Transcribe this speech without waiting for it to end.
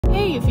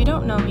you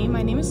don't know me,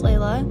 my name is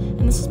Layla,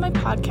 and this is my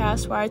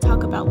podcast where I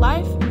talk about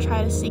life and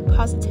try to seek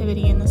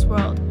positivity in this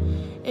world.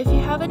 If you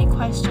have any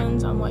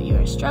questions on what you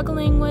are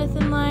struggling with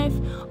in life,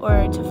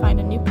 or to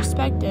find a new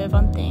perspective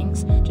on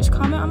things, just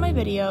comment on my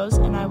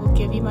videos and I will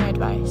give you my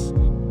advice.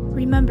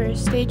 Remember,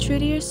 stay true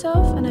to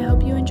yourself, and I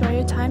hope you enjoy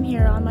your time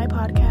here on my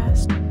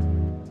podcast.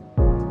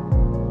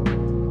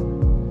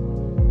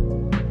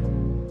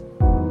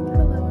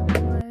 Hello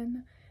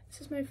everyone,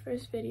 this is my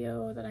first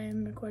video that I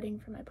am recording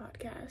for my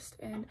podcast,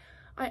 and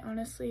I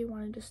honestly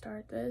wanted to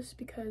start this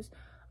because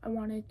I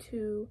wanted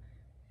to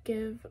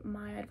give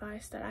my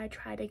advice that I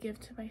try to give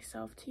to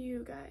myself to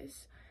you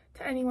guys,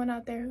 to anyone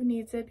out there who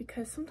needs it,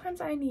 because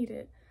sometimes I need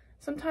it.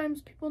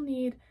 Sometimes people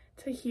need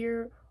to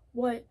hear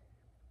what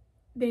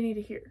they need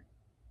to hear.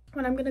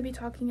 What I'm going to be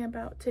talking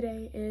about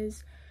today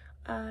is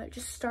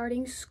just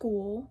starting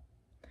school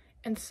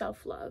and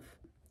self-love.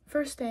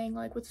 First thing,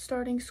 like with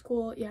starting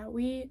school, yeah,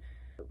 we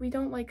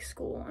don't like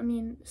school. I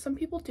mean, some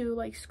people do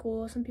like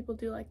school, some people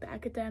do like the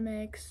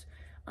academics.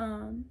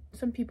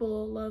 Some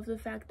people love the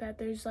fact that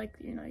there's like,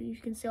 you know, you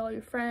can see all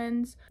your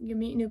friends, you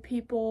meet new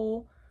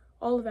people,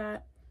 all of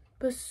that.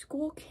 But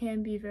school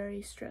can be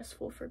very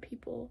stressful for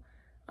people.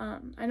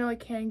 I know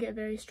it can get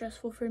very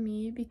stressful for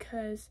me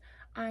because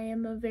I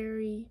am a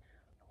very,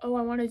 I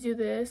want to do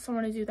this, I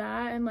want to do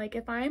that. And like,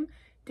 if I'm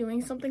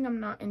doing something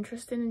I'm not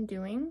interested in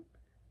doing,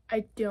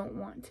 I don't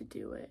want to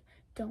do it.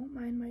 Don't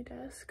mind my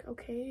desk,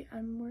 okay?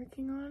 I'm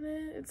working on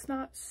it. It's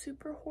not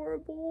super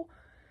horrible.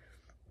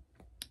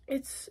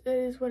 It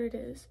is what it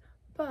is.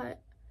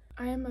 But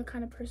I am a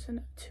kind of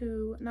person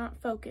to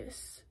not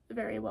focus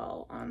very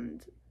well on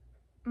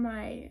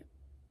my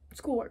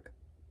schoolwork.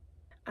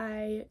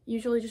 I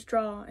usually just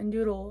draw and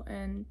doodle,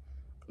 and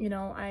you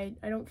know, I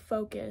don't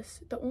focus.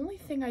 The only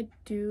thing I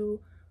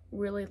do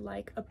really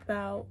like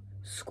about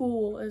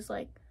school is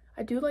like,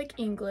 I do like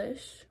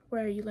English,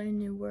 where you learn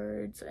new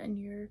words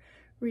and you're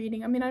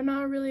reading. I mean, I'm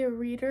not really a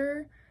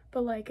reader,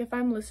 but like if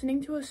I'm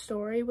listening to a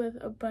story with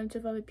a bunch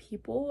of other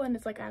people and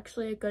it's like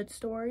actually a good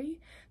story,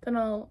 then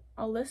I'll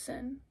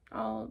listen.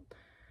 I'll,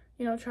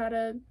 you know, try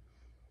to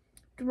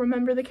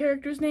remember the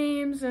characters'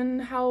 names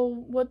and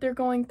what they're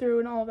going through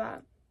and all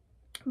that.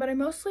 But I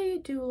mostly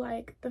do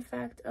like the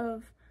fact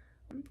of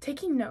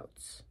taking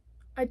notes.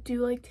 I do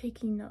like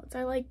taking notes.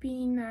 I like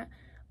being that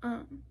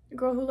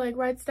girl who like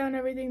writes down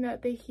everything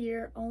that they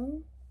hear.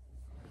 Oh,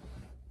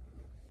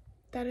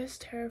 that is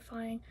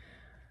terrifying.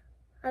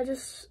 I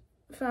just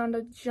found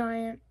a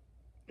giant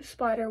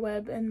spider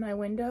web in my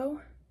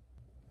window.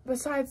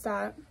 Besides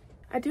that,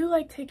 I do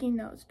like taking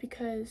notes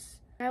because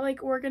I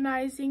like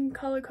organizing,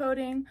 color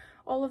coding,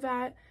 all of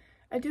that.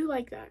 I do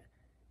like that,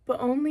 but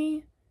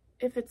only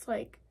if it's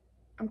like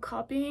I'm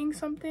copying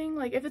something.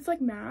 Like if it's like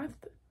math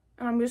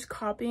and I'm just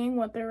copying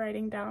what they're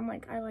writing down,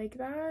 like I like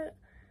that,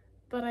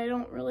 but I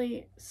don't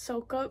really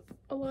soak up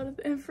a lot of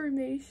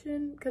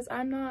information because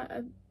I'm not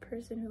a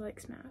person who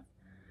likes math.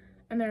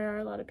 And there are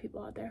a lot of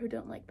people out there who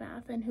don't like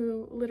math and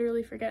who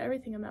literally forget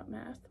everything about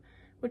math,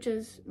 which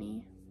is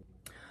me.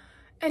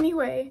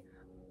 Anyway,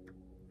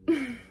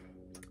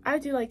 I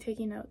do like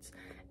taking notes,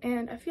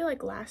 and I feel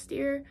like last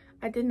year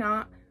I did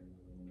not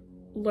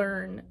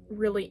learn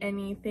really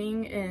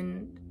anything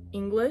in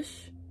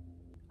English.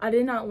 I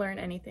did not learn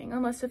anything,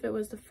 unless if it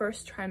was the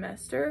first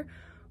trimester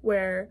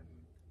where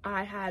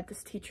I had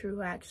this teacher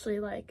who actually,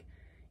 like,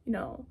 you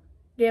know,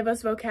 gave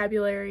us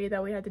vocabulary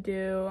that we had to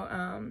do,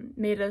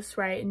 made us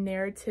write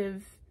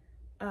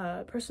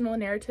personal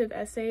narrative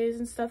essays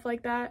and stuff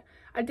like that.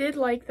 I did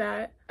like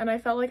that, and I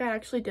felt like I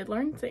actually did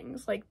learn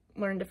things, like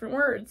learn different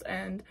words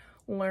and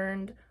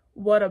learned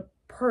what a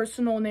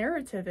personal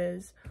narrative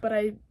is, but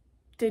I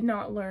did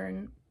not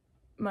learn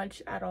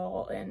much at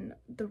all in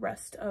the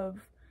rest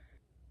of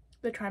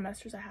the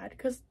trimesters I had,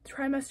 because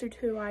trimester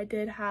 2 I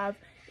did have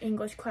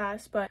English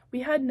class, but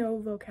we had no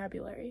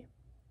vocabulary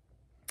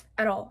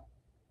at all.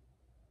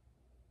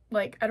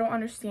 Like, I don't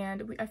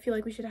understand. I feel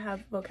like we should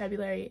have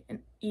vocabulary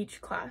in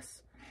each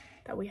class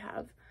that we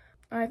have.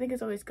 And I think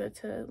it's always good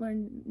to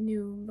learn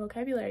new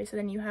vocabulary, so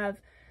then you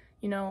have,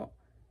 you know,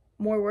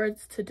 more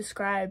words to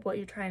describe what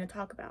you're trying to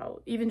talk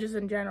about, even just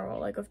in general,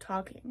 like of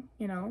talking,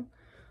 you know?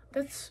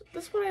 That's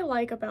what I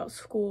like about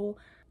school.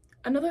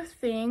 Another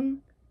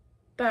thing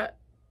that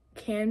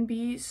can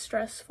be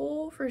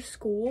stressful for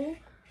school,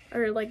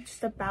 or like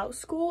just about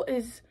school,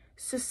 is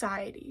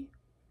society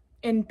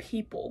and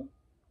people.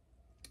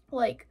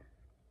 Like,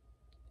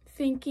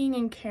 thinking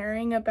and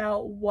caring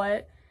about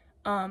what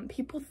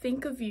people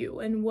think of you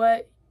and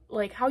what,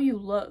 like, how you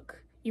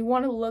look. You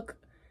want to look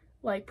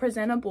like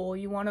presentable,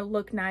 you want to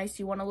look nice,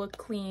 you want to look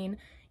clean,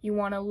 you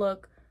want to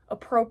look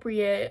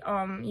appropriate,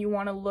 you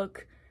want to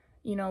look,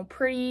 you know,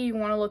 pretty, you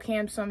want to look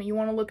handsome, you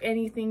want to look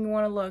anything you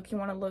want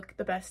to look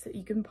the best that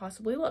you can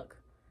possibly look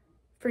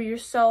for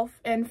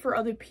yourself and for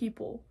other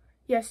people.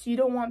 Yes, you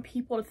don't want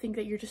people to think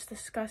that you're just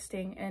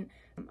disgusting, and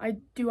I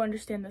do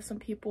understand that some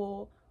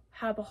people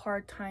have a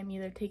hard time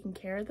either taking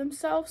care of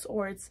themselves,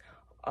 or it's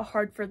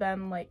hard for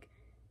them, like,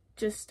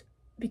 just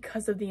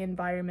because of the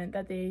environment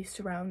that they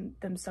surround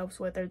themselves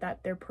with or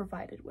that they're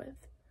provided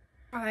with.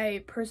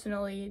 I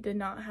personally did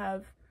not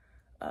have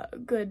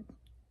good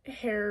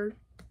hair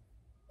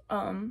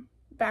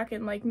back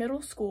in like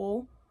middle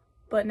school,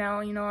 but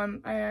now, you know,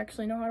 I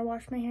actually know how to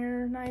wash my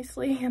hair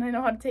nicely, and I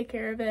know how to take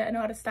care of it. I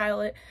know how to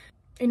style it.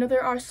 You know,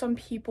 there are some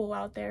people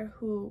out there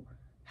who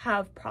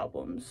have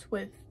problems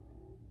with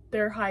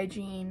their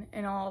hygiene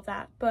and all of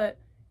that, but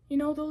you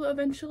know, they'll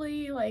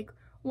eventually like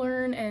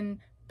learn and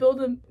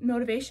build a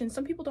motivation.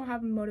 Some people don't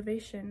have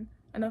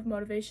enough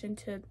motivation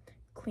to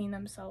clean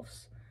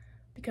themselves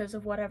because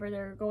of whatever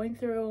they're going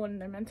through and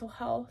their mental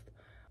health.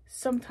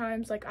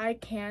 Sometimes, like, I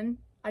can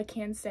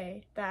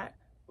say that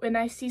when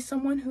I see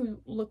someone who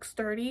looks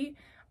dirty,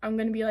 I'm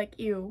gonna be like,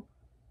 ew.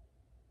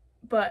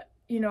 But,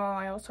 you know,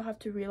 I also have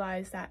to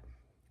realize that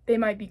they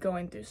might be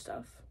going through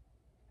stuff.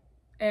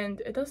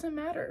 And it doesn't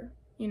matter,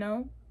 you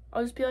know?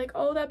 I'll just be like,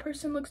 oh, that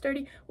person looks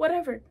dirty.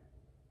 Whatever.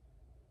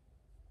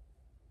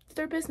 It's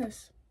their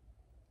business.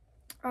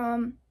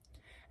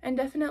 And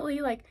definitely,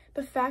 like,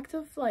 the fact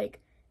of, like,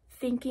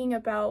 thinking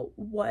about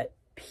what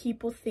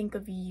people think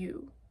of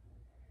you.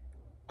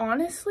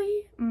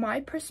 Honestly, my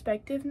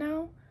perspective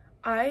now,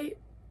 I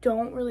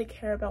don't really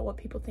care about what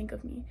people think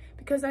of me,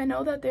 because I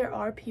know that there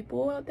are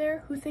people out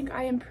there who think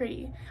I am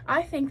pretty.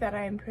 I think that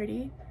I am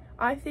pretty.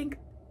 I think,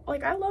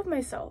 like, I love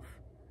myself.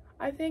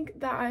 I think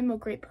that I'm a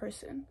great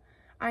person.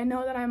 I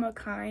know that I'm a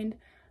kind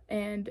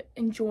and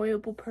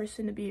enjoyable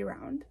person to be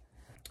around.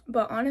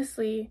 But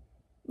honestly,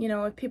 you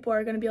know, if people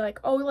are gonna be like,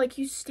 oh, like,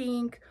 you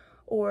stink,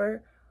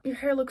 or your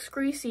hair looks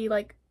greasy,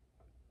 like,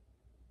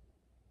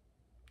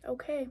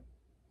 okay,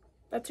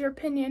 that's your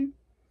opinion.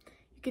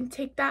 You can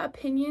take that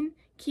opinion,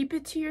 keep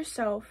it to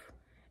yourself,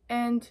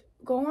 and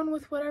go on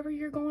with whatever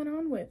you're going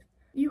on with.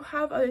 You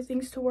have other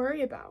things to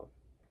worry about.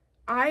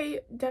 I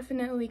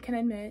definitely can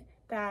admit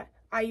that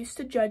I used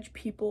to judge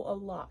people a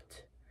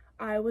lot.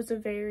 I was a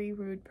very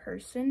rude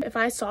person. If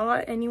I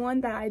saw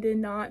anyone that I did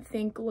not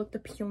think looked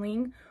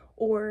appealing,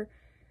 or,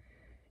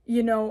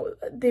 you know,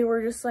 they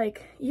were just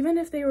like, even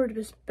if they were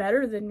just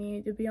better than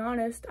me, to be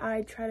honest,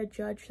 I'd try to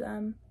judge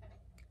them.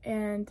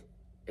 And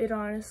it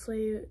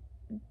honestly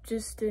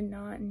just did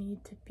not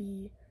need to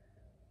be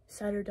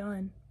said or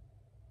done.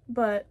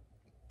 But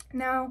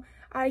now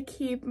I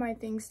keep my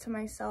things to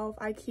myself.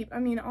 I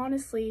mean,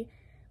 honestly,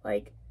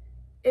 like,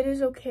 it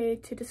is okay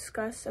to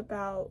discuss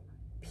about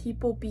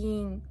people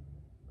being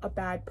a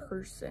bad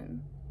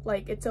person.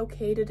 Like, it's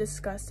okay to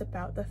discuss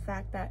about the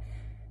fact that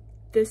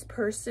this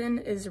person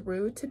is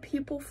rude to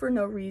people for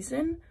no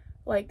reason.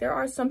 Like, there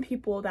are some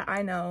people that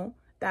I know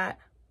that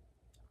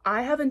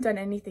I haven't done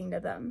anything to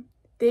them.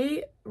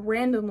 They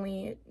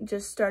randomly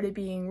just started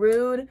being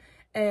rude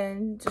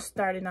and just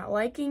started not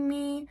liking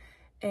me,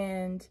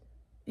 and,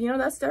 you know,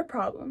 that's their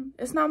problem.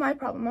 It's not my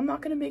problem. I'm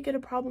not gonna make it a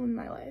problem in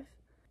my life.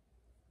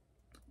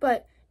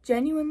 But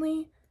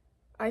genuinely,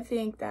 I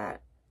think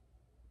that,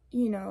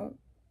 you know,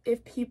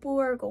 if people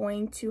are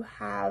going to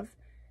have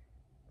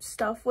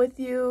stuff with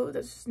you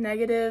that's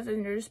negative,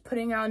 and you're just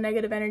putting out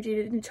negative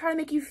energy to try to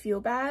make you feel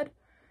bad,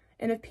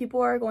 and if people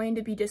are going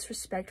to be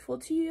disrespectful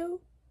to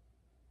you,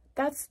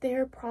 that's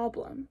their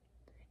problem.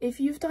 If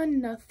you've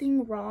done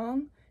nothing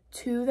wrong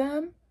to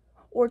them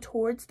or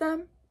towards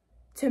them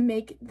to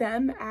make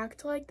them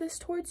act like this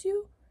towards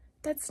you,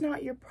 that's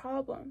not your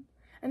problem.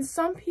 And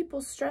some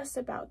people stress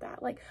about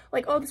that, like,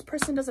 oh, this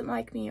person doesn't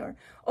like me, or,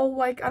 oh,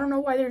 like, I don't know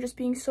why they're just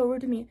being so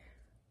rude to me.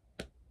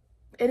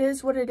 It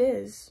is what it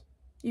is.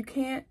 You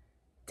can't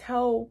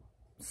tell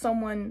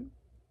someone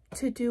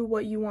to do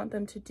what you want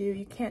them to do.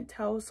 You can't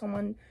tell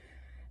someone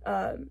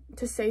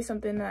to say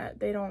something that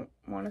they don't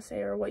want to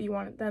say, or what you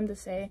want them to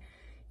say.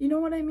 You know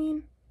what I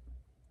mean?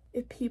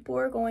 If people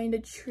are going to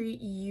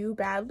treat you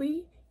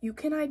badly, you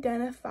can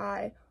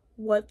identify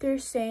what they're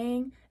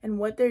saying and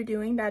what they're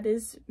doing that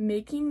is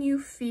making you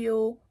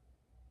feel,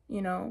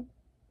 you know,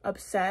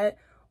 upset,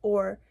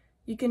 or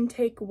you can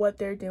take what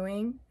they're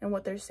doing and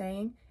what they're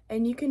saying,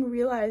 and you can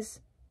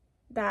realize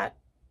that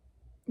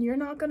you're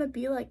not going to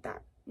be like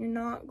that. You're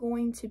not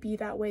going to be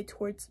that way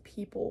towards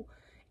people,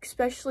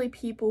 especially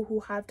people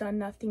who have done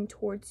nothing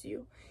towards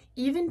you.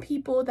 Even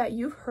people that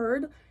you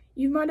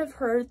might have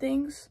heard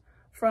things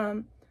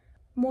from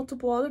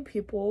multiple other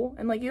people,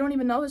 and, like, you don't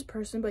even know this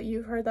person, but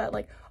you've heard that,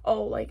 like,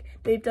 oh, like,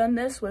 they've done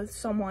this with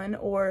someone,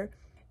 or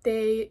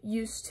they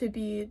used to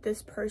be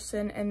this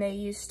person and they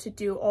used to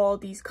do all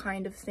these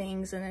kind of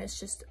things, and it's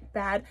just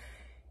bad.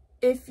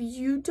 If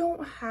you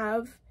don't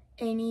have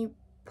any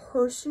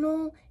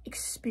personal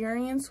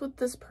experience with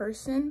this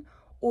person,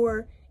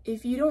 or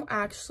if you don't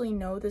actually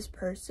know this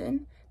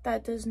person,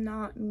 that does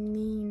not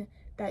mean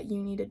that you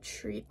need to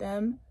treat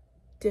them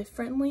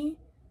differently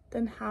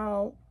than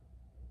how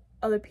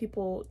other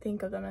people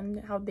think of them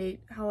and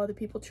how other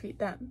people treat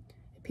them.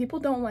 If people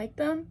don't like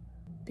them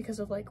because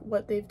of, like,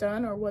 what they've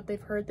done or what they've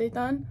heard they've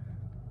done,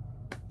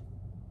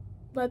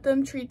 let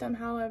them treat them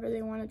however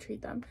they want to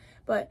treat them.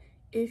 But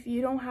if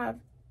you don't have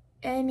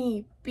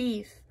any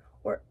beef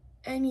or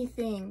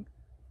anything,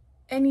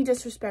 any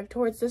disrespect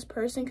towards this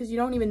person because you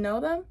don't even know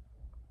them,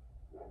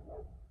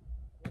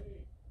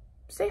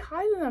 say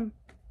hi to them.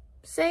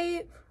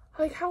 Say,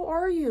 like, how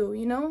are you,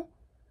 you know?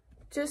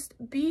 just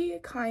be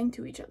kind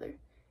to each other,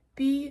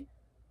 be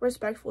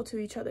respectful to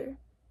each other,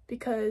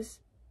 because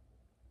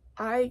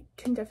I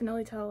can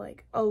definitely tell,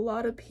 like, a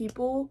lot of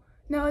people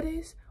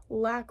nowadays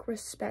lack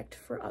respect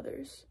for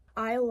others.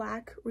 I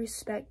lack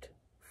respect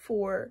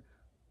for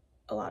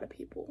a lot of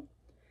people,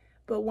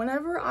 but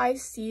whenever I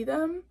see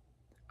them,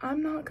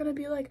 I'm not gonna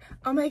be like,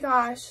 oh my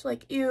gosh,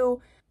 like,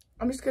 ew.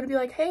 I'm just gonna be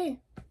like, hey,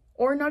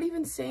 or not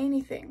even say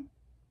anything.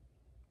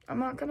 I'm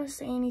not gonna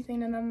say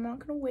anything, and I'm not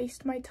gonna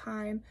waste my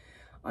time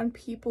on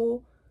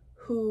people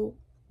who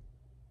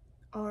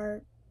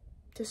are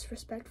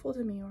disrespectful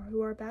to me or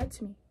who are bad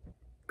to me.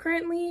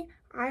 Currently,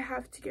 I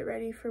have to get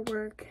ready for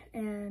work,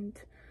 and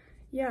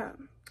yeah,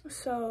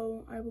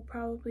 so I will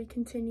probably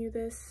continue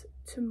this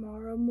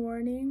tomorrow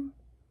morning.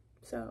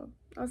 So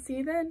I'll see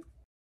you then.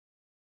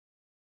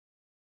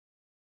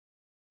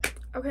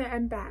 Okay,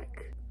 I'm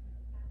back.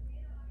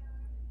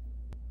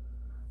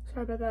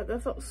 Sorry about that,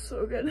 that felt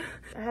so good.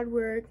 I had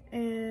work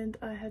and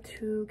I had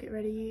to get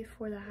ready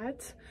for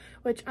that,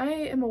 which I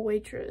am a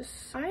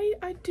waitress.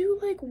 I do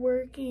like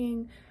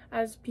working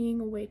as being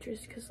a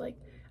waitress because, like,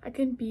 I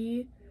can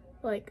be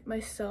like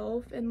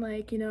myself, and,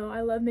 like, you know,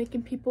 I love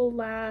making people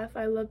laugh.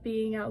 I love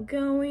being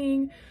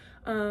outgoing,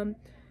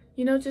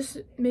 you know, just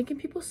making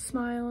people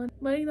smile and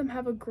letting them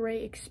have a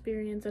great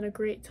experience and a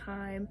great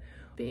time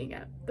being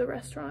at the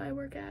restaurant I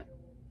work at.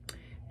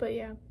 But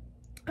yeah,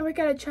 I work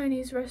at a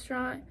Chinese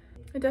restaurant.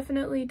 It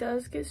definitely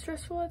does get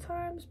stressful at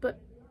times,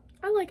 but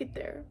I like it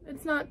there.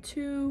 It's not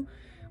too,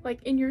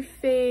 like, in your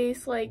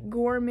face, like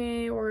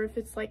gourmet, or if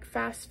it's like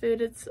fast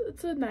food, it's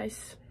a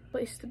nice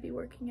place to be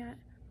working at.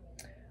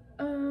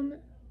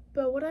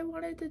 But what I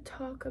wanted to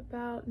talk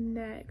about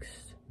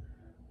next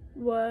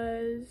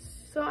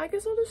was, so I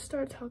guess I'll just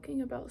start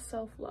talking about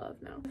self-love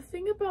now. The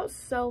thing about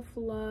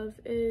self-love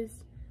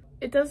is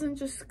it doesn't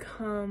just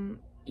come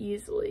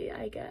easily,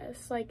 I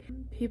guess. Like,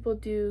 people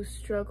do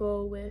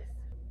struggle with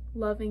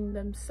loving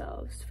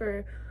themselves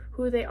for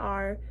who they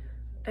are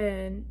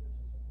and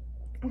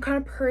what kind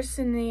of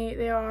person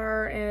they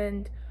are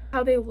and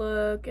how they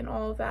look and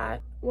all of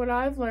that. What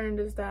I've learned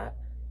is that,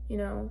 you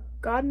know,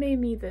 God made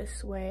me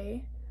this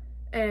way,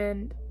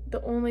 and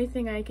the only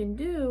thing I can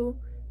do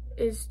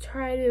is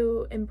try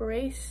to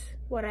embrace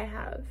what I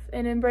have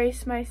and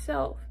embrace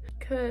myself,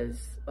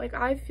 because, like,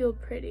 I feel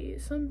pretty.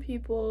 Some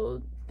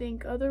people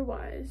think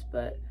otherwise,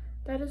 but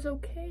that is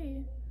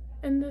okay.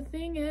 And the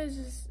thing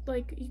is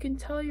like, you can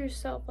tell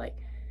yourself, like,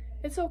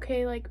 it's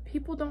okay. Like,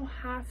 people don't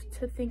have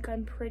to think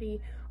I'm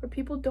pretty, or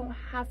people don't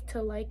have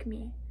to like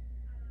me.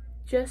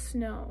 Just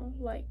know,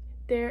 like,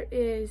 there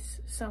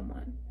is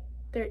someone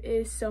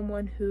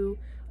who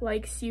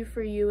likes you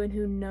for you and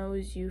who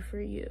knows you for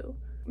you.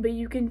 But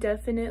you can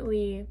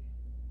definitely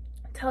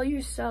tell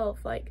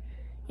yourself, like,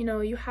 you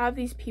know, you have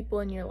these people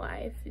in your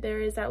life. There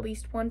is at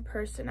least one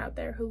person out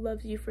there who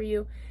loves you for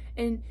you,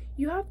 and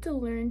you have to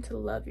learn to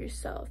love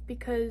yourself,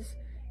 because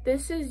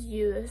this is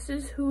you. This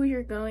is who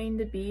you're going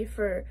to be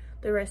for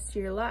the rest of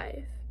your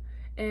life.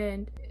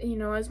 And, you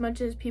know, as much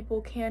as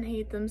people can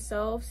hate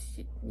themselves,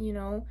 you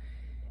know,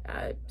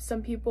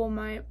 some people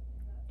might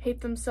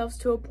hate themselves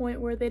to a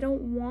point where they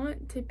don't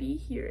want to be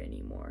here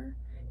anymore.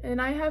 And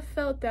I have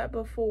felt that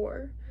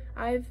before.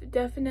 I've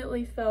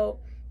definitely felt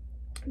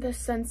the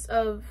sense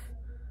of,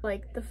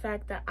 like, the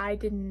fact that I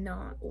did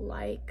not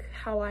like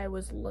how I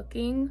was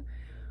looking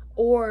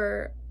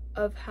or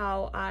of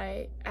how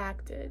I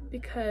acted,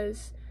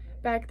 because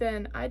back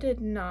then I did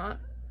not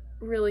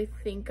really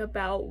think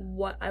about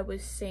what I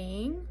was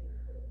saying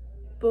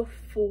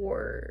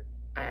before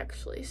I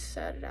actually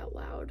said it out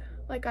loud.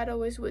 Like, I'd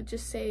always would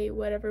just say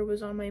whatever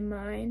was on my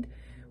mind,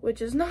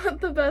 which is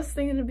not the best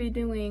thing to be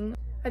doing.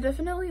 I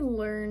definitely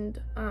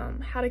learned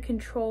how to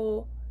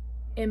control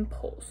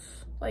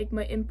impulse, like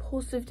my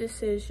impulsive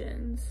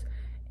decisions,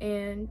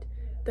 and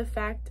the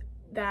fact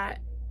that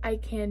I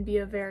can be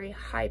a very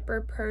hyper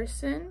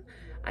person.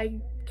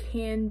 I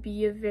can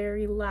be a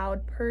very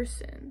loud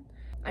person.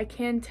 I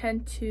can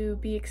tend to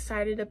be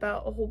excited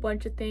about a whole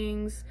bunch of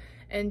things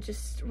and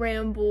just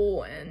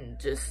ramble and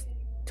just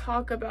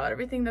talk about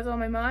everything that's on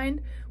my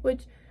mind,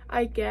 which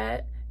I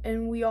get,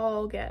 and we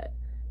all get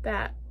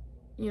that.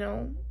 You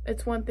know,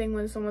 it's one thing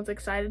when someone's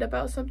excited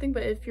about something,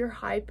 but if you're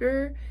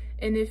hyper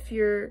and if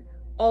you're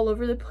all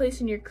over the place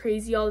and you're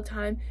crazy all the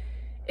time,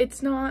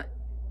 it's not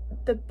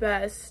the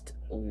best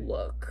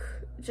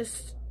look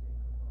just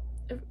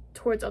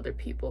towards other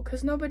people,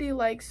 because nobody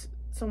likes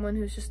someone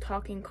who's just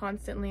talking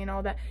constantly and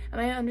all that. And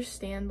I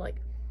understand, like,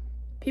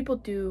 people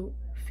do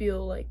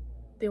feel like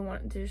they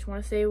just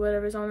want to say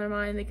whatever's on their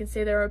mind. They can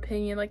say their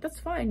opinion. Like, that's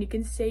fine, you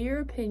can say your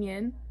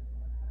opinion,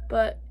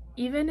 but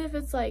even if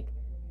it's like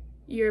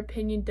your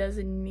opinion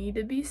doesn't need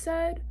to be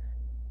said,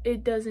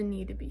 it doesn't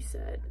need to be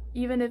said.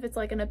 Even if it's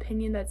like an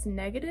opinion that's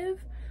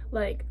negative,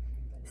 like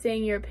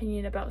saying your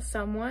opinion about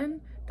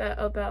someone,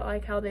 about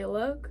like how they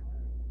look,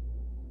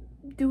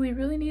 do we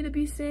really need to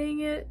be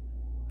saying it?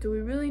 Do we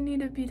really need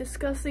to be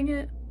discussing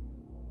it?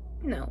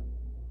 No.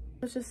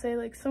 Let's just say,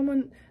 like,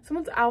 someone's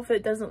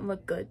outfit doesn't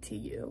look good to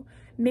you.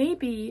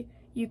 Maybe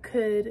you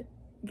could,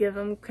 give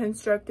them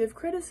constructive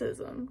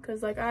criticism,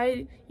 because like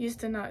I used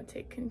to not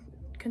take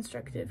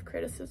constructive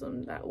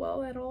criticism that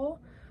well at all.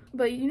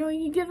 But you know,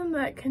 you give them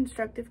that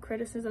constructive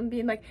criticism,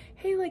 being like,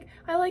 hey, like,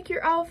 I like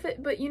your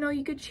outfit, but you know,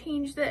 you could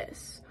change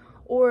this,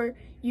 or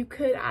you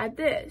could add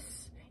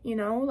this, you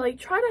know, like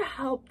try to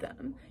help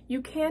them.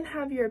 You can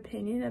have your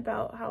opinion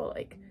about how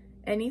like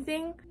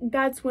anything.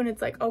 That's when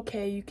it's like,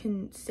 okay, you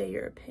can say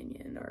your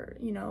opinion, or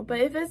you know. But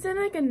if it's in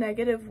like a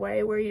negative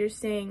way where you're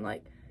saying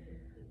like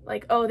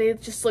oh, they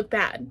just look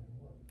bad,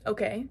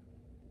 okay,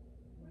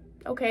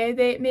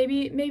 they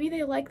maybe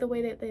they like the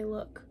way that they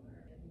look.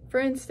 For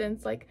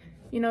instance, like,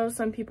 you know,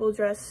 some people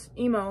dress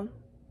emo.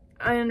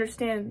 I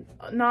understand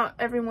not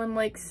everyone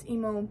likes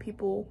emo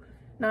people.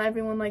 Not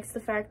everyone likes the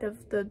fact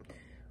of the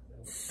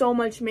so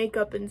much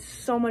makeup and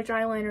so much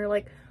eyeliner.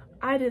 Like,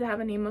 I did have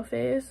an emo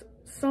phase.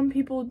 Some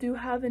people do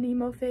have an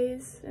emo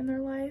phase in their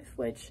life,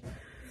 which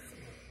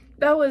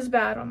that was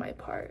bad on my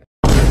part.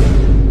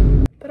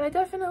 But I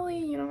definitely,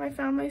 you know, I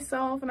found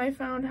myself and I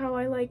found how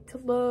I like to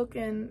look,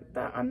 and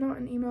that I'm not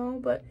an emo.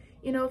 But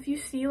you know, if you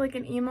see like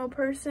an emo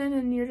person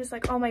and you're just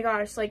like, oh my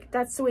gosh, like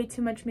that's way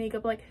too much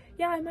makeup, like,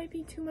 yeah, it might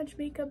be too much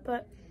makeup,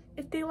 but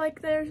if they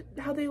like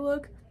how they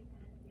look,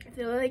 if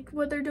they like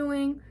what they're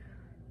doing,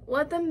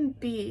 let them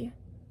be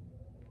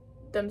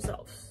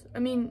themselves. I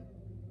mean,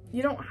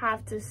 you don't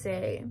have to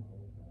say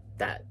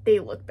that they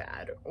look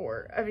bad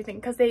or everything,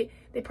 because they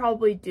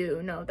probably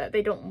do know that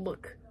they don't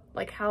look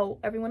like how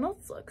everyone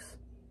else looks,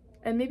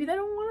 and maybe they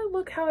don't want to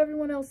look how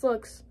everyone else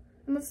looks.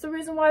 And that's the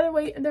reason why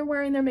they're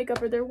wearing their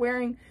makeup, or they're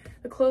wearing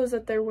the clothes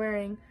that they're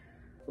wearing.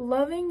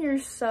 Loving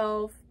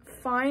yourself,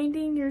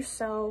 finding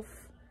yourself,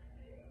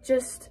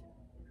 just,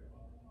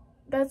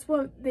 that's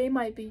what they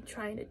might be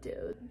trying to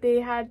do.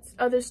 They had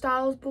other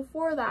styles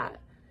before that,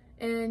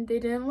 and they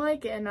didn't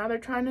like it, and now they're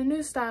trying a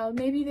new style.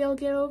 Maybe they'll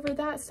get over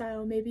that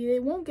style. Maybe they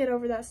won't get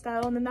over that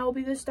style, and then that will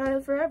be the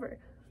style forever.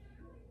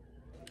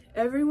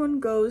 Everyone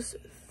goes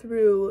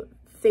through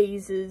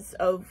phases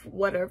of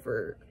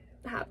whatever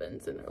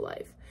happens in their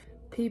life.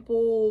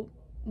 People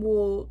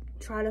will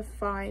try to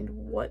find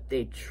what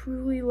they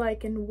truly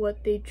like and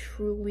what they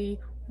truly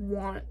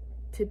want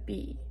to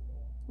be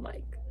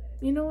like.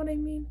 You know what I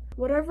mean?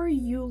 Whatever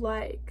you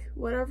like,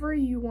 whatever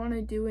you want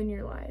to do in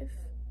your life,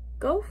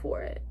 go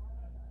for it.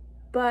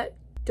 But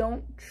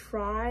don't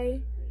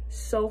try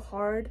so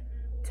hard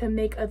to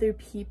make other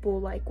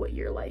people like what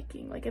you're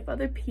liking. Like, if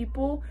other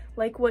people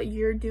like what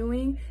you're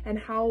doing and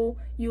how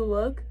you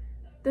look,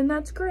 then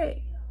that's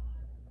great.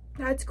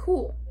 That's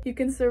cool. You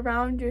can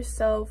surround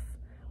yourself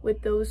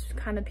with those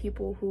kind of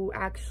people who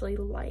actually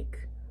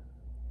like,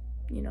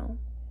 you know,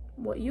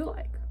 what you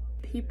like.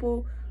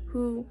 People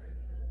who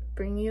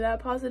bring you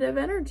that positive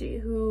energy,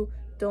 who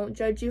don't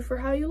judge you for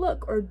how you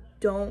look, or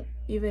don't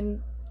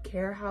even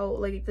care how,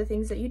 like, the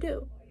things that you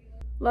do.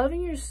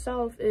 Loving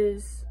yourself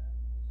is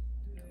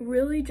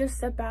really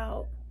just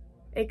about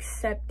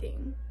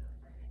accepting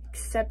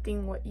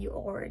what you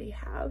already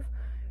have,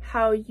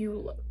 how you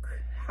look,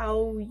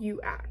 how you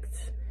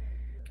act.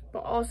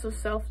 But also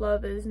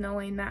self-love is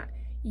knowing that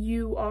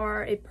you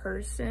are a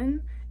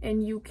person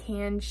and you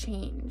can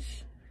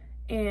change.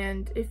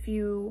 And if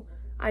you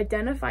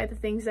identify the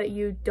things that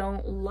you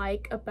don't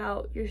like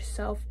about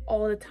yourself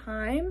all the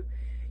time,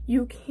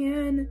 you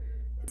can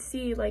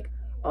see like,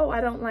 oh, I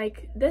don't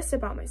like this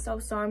about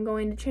myself, so I'm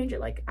going to change it.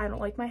 Like, I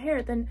don't like my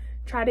hair, then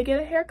try to get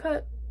a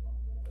haircut.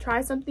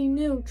 Try something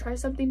new, try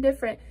something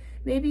different.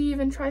 Maybe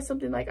even try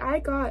something like I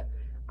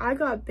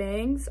got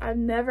bangs. I've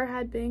never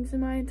had bangs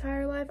in my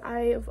entire life. I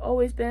have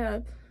always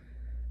been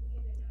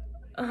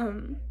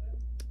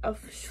a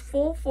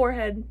full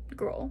forehead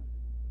girl,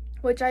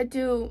 which I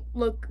do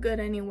look good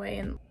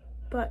anyway.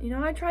 But you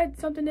know, I tried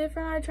something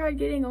different. I tried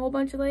getting a whole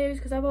bunch of layers,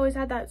 because I've always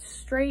had that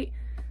straight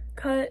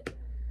cut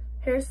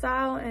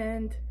hairstyle,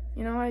 and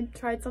you know, I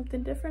tried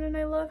something different and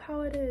I love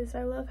how it is.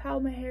 I love how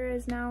my hair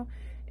is now,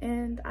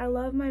 and I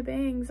love my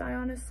bangs. I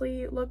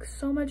honestly look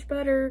so much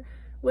better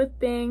with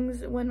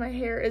bangs when my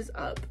hair is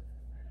up.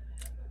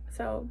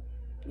 So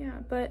yeah,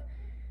 but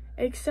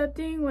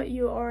accepting what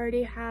you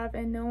already have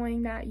and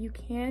knowing that you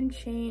can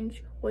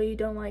change what you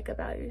don't like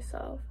about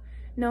yourself.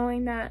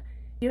 Knowing that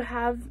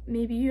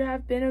maybe you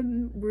have been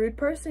a rude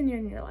person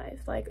in your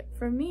life. Like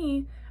for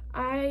me,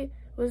 I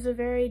was a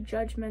very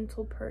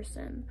judgmental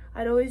person.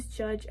 I'd always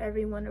judge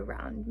everyone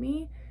around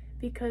me,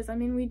 because I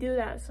mean, we do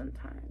that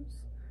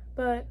sometimes,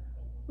 but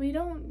we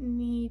don't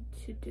need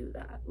to do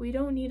that. We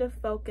don't need to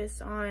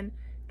focus on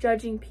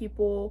judging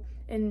people,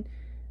 and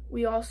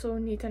we also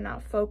need to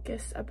not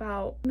focus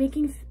about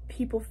making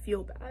people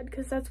feel bad,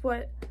 because that's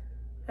what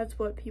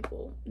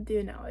people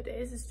do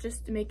nowadays. It's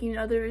just making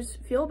others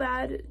feel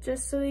bad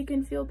just so they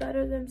can feel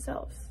better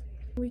themselves.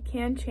 We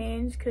can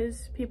change,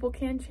 because people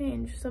can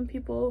change. Some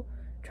people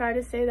try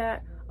to say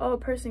that, oh, a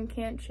person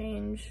can't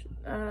change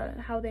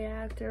how they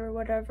act or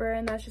whatever,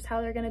 and that's just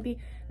how they're gonna be.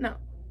 No.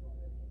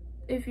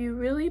 If you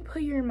really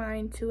put your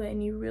mind to it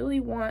and you really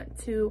want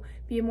to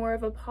be more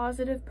of a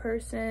positive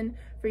person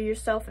for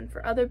yourself and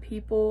for other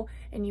people,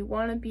 and you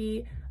want to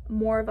be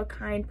more of a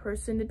kind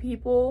person to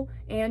people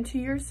and to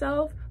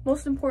yourself,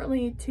 most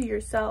importantly to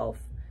yourself,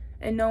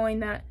 and knowing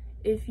that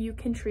if you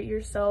can treat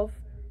yourself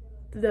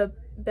the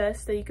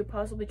best that you could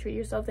possibly treat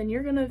yourself, then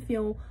you're gonna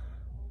feel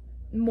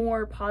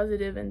more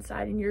positive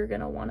inside, and you're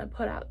gonna want to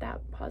put out that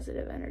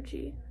positive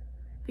energy.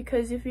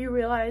 Because if you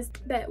realize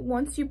that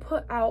once you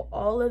put out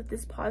all of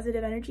this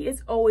positive energy,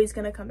 it's always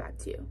gonna come back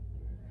to you.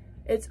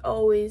 It's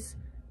always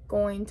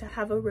going to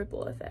have a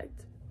ripple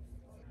effect.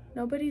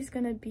 Nobody's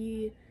gonna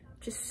be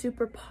just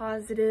super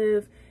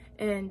positive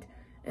and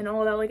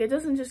all that. Like, it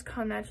doesn't just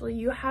come naturally.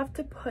 You have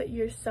to put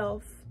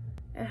yourself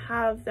and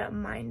have that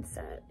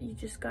mindset. You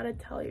just gotta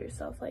tell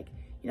yourself, like,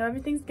 you know,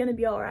 everything's gonna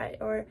be all right,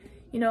 or,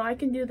 you know, I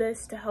can do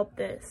this to help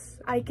this.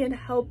 I can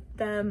help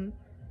them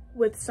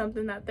with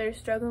something that they're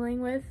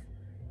struggling with,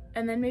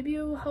 and then maybe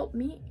it will help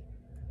me.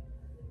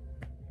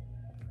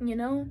 You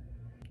know,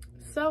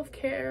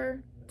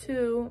 self-care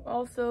too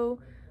also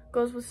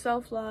goes with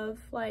self-love.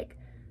 Like,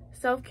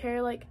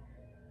 self-care, like,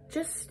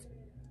 just,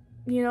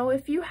 you know,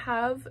 if you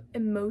have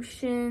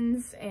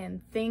emotions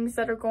and things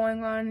that are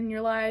going on in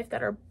your life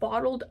that are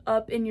bottled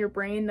up in your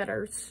brain that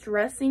are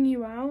stressing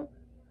you out,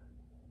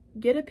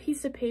 get a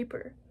piece of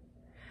paper,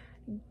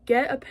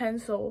 get a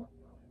pencil,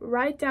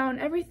 write down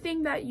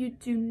everything that you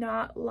do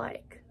not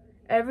like,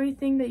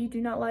 everything that you do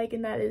not like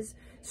and that is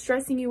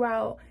stressing you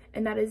out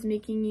and that is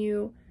making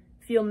you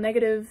feel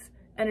negative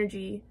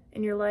energy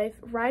in your life.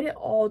 Write it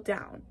all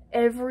down,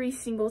 every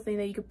single thing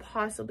that you could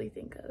possibly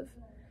think of.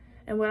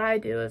 And what I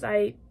do is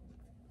I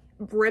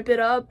rip it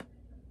up,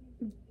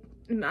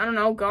 I don't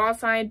know, go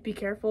outside, be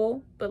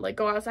careful, but like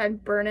go outside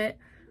and burn it.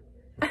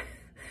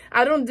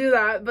 I don't do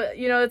that, but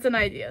you know, it's an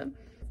idea.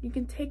 You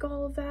can take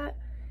all of that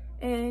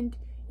and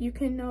you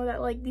can know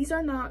that, like, these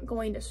are not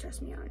going to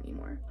stress me out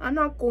anymore. I'm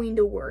not going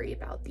to worry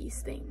about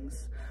these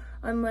things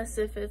unless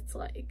if it's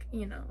like,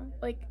 you know,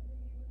 like,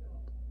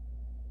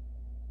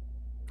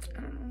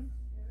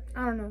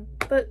 I don't know,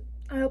 but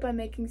I hope I'm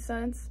making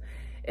sense.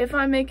 If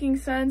I'm making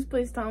sense,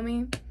 please tell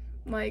me.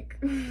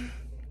 Like,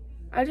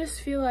 I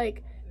just feel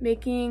like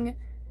making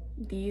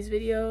these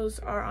videos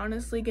are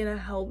honestly gonna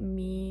help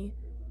me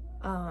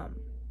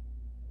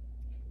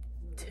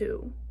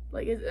too.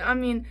 Like, I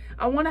mean,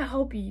 I want to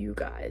help you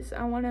guys.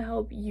 I want to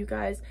help you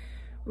guys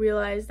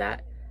realize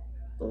that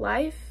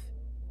life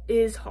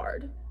is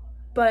hard,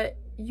 but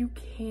you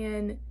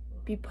can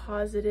be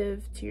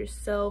positive to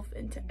yourself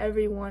and to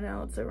everyone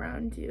else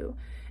around you.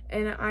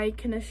 And I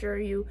can assure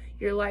you,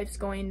 your life's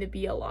going to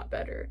be a lot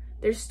better.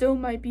 There still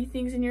might be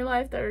things in your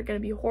life that are going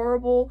to be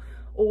horrible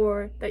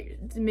or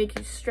that make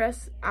you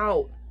stress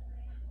out.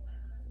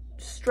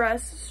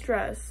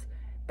 Stress.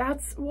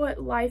 That's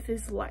what life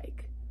is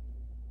like.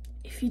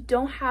 If you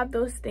don't have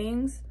those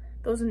things,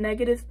 those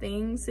negative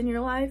things in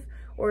your life,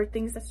 or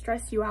things that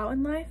stress you out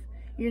in life,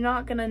 you're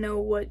not gonna know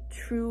what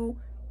true,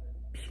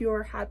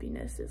 pure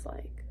happiness is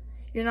like.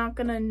 You're not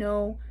gonna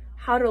know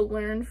how to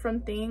learn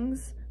from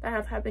things that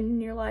have happened in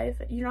your life.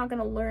 You're not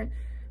gonna learn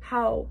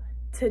how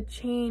to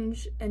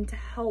change and to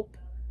help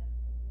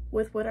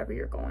with whatever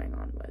you're going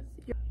on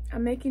with.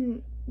 I'm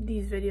making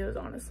these videos,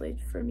 honestly,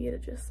 for me to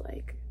just,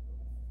 like,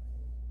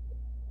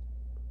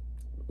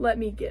 let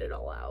me get it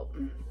all out.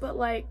 But,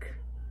 like,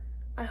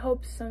 I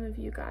hope some of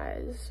you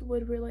guys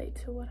would relate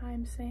to what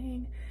I'm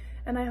saying,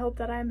 and I hope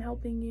that I'm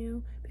helping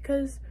you,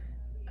 because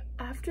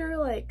after,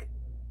 like,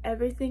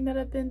 everything that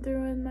I've been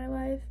through in my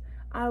life,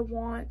 I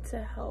want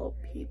to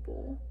help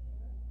people.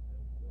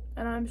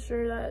 And I'm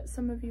sure that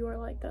some of you are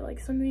like that.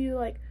 Like, some of you,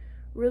 like,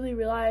 really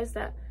realize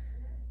that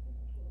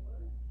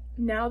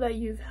now that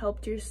you've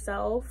helped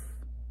yourself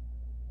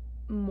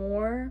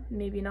more,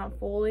 maybe not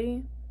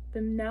fully,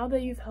 but now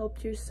that you've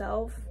helped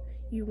yourself,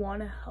 you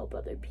want to help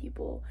other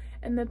people.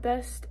 And the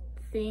best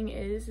thing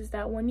is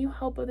that when you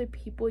help other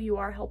people, you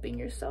are helping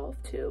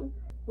yourself too.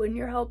 When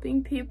you're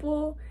helping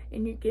people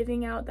and you're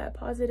giving out that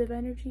positive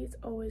energy, it's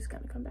always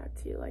gonna come back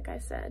to you, like I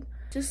said.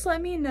 Just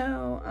let me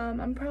know.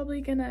 I'm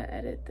probably gonna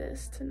edit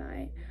this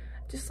tonight.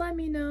 Just let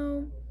me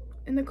know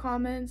in the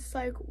comments,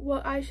 like,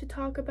 what I should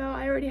talk about.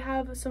 I already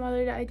have some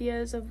other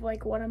ideas of,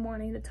 like, what I'm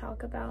wanting to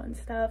talk about and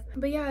stuff.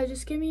 But yeah,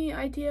 just give me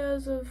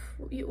ideas of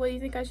what you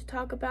think I should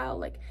talk about.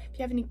 Like, if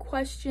you have any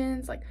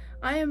questions, like,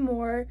 I am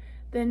more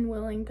than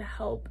willing to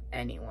help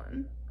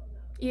anyone.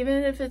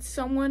 Even if it's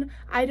someone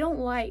I don't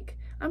like,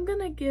 I'm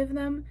gonna give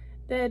them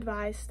the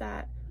advice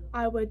that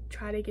I would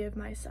try to give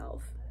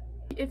myself.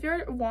 If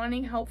you're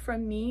wanting help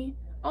from me,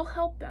 I'll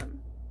help them.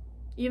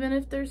 Even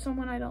if there's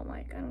someone I don't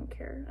like, I don't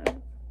care.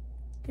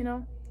 You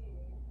know,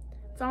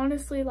 it's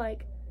honestly,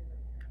 like,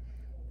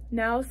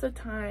 now's the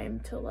time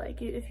to,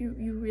 like, if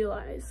you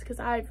realize, because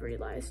I've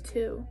realized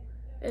too,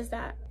 is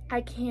that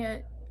I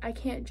can't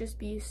just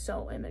be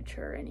so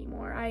immature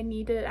anymore. I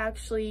need to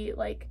actually,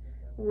 like,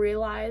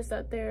 realize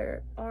that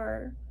there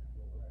are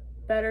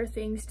better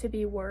things to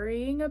be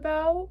worrying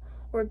about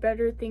or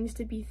better things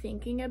to be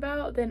thinking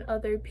about than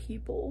other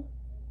people.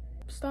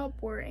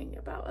 Stop worrying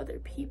about other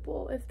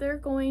people. If they're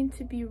going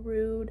to be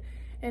rude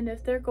and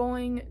if they're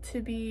going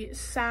to be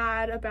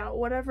sad about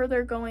whatever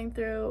they're going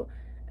through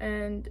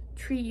and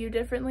treat you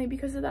differently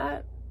because of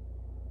that,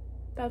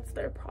 that's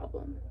their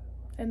problem.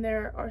 And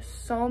there are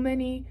so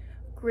many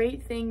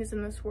great things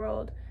in this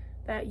world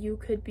that you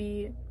could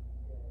be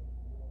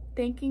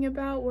thinking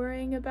about,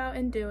 worrying about,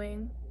 and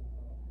doing.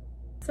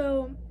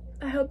 So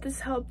I hope this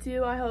helped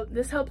you. I hope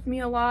this helped me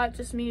a lot,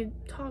 just me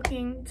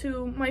talking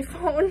to my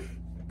phone.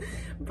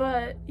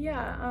 But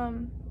yeah,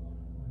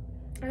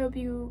 I hope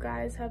you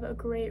guys have a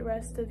great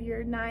rest of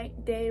your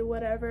night, day,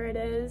 whatever it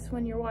is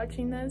when you're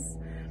watching this.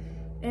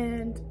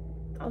 And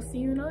I'll see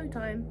you another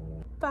time.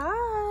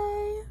 Bye!